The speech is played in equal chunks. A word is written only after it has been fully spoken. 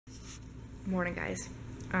Morning, guys.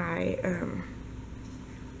 I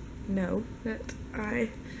know that I'm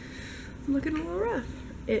looking a little rough.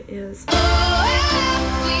 It is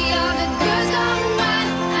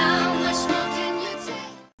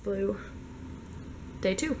blue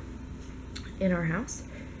day 2 in our house.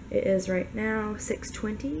 It is right now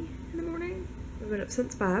 6:20 in the morning. We've been up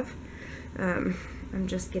since 5. I'm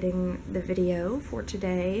just getting the video for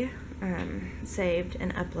today saved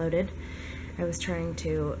and uploaded. I was trying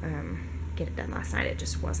to get it done last night. It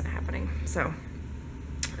just wasn't happening. So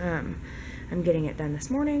I'm getting it done this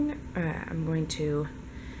morning. I'm going to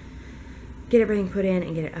get everything put in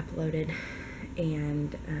and get it uploaded,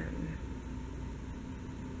 and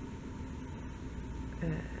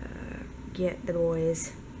get the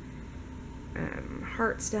boys'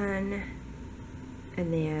 hearts done,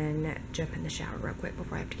 and then jump in the shower real quick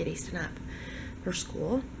before I have to get Easton up for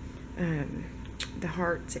school. The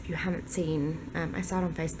hearts, if you haven't seen, I saw it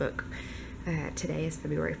on Facebook. Today is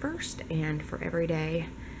February 1st, and for every day,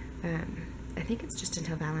 I think it's just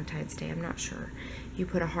until Valentine's Day, I'm not sure, you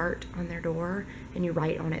put a heart on their door and you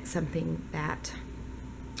write on it something that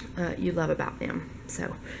you love about them.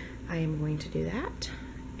 So I am going to do that,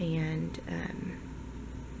 and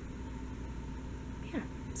yeah,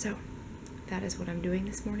 so that is what I'm doing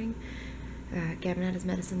this morning. Gavin had his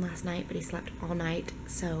medicine last night, but he slept all night,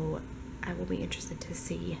 so I will be interested to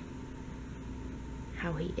see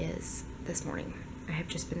how he is this morning. I have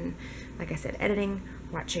just been, like I said, editing,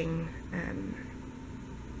 watching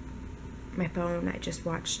my phone. I just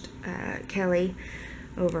watched Kelly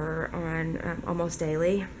over on Almost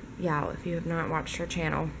Daily. Y'all, if you have not watched her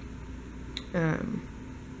channel,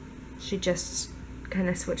 she just kind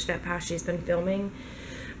of switched up how she's been filming.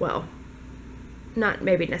 Well, not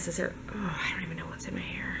maybe necessarily, oh, I don't even know what's in my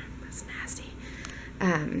hair. That's nasty.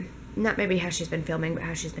 Not maybe how she's been filming, but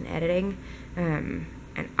how she's been editing.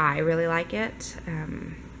 And I really like it.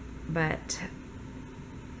 But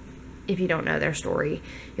if you don't know their story,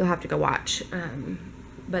 you'll have to go watch.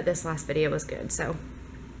 But this last video was good. So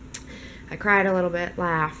I cried a little bit,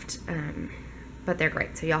 laughed, but they're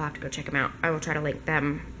great. So y'all have to go check them out. I will try to link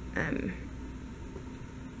them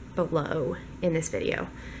below in this video,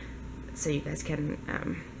 so you guys can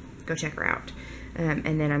go check her out.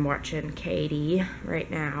 And then I'm watching Katie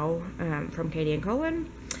right now, from Katie and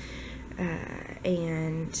Colin.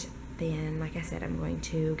 And then, like I said, I'm going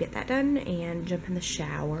to get that done and jump in the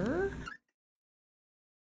shower.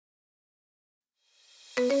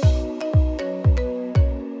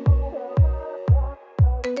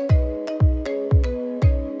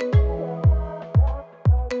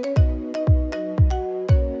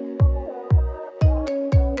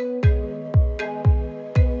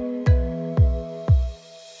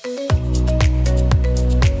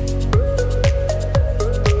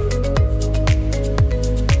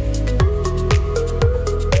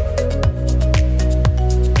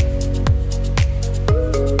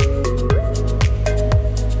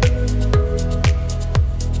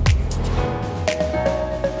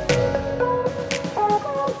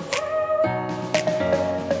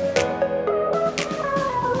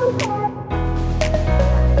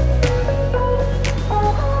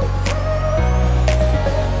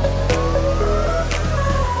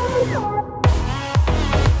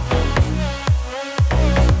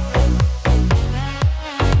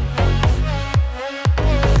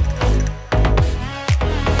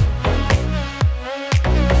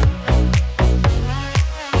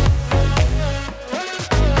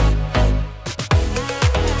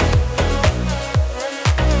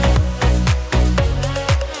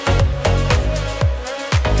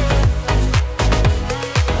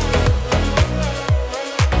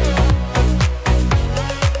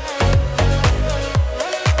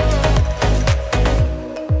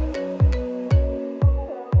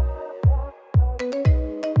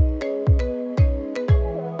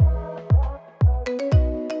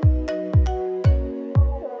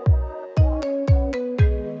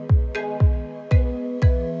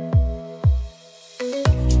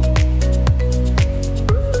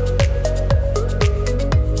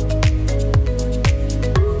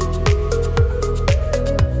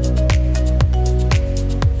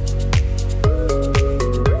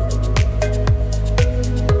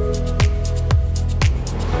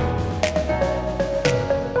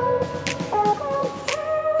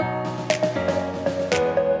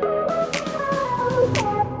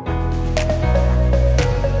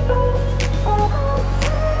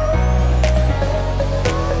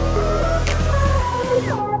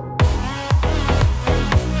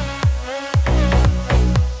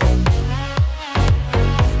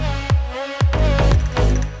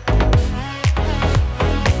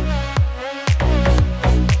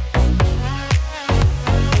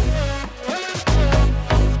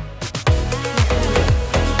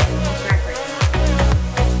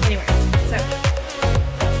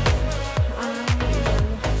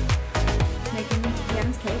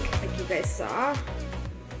 guys saw,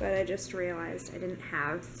 but I just realized I didn't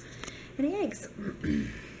have any eggs.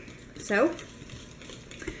 So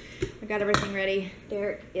I got everything ready.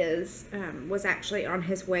 Derek was actually on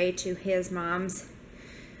his way to his mom's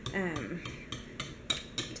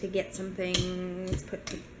to get some things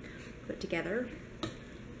put together.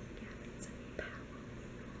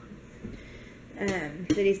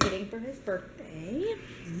 That he's getting for his birthday.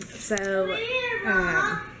 So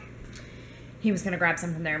he was gonna grab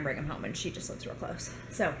some from there and bring them home, and she just lives real close.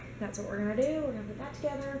 So that's what we're gonna do. We're gonna put that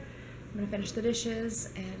together. I'm gonna finish the dishes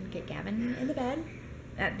and get Gavin in the bed.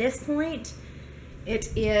 At this point,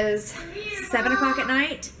 it is 7 o'clock at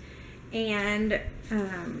night, and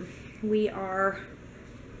we are,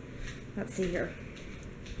 let's see here.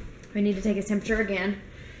 We need to take his temperature again.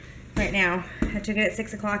 Right now, I took it at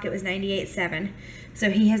 6 o'clock. It was 98.7.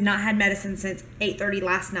 So he has not had medicine since 8:30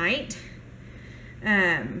 last night.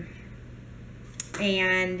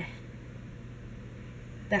 And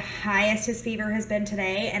the highest his fever has been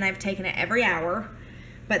today, and I've taken it every hour,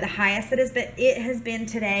 but the highest that it has been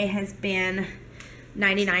today has been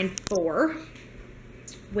 99.4,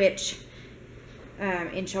 which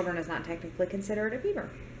in children is not technically considered a fever.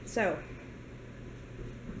 So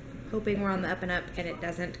hoping we're on the up and up and it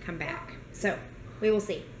doesn't come back. So we will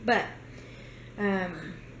see. But I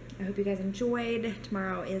hope you guys enjoyed.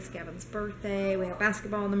 Tomorrow is Gavin's birthday. We have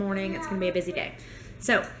basketball in the morning. It's going to be a busy day.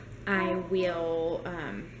 So I will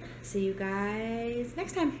see you guys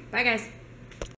next time. Bye, guys.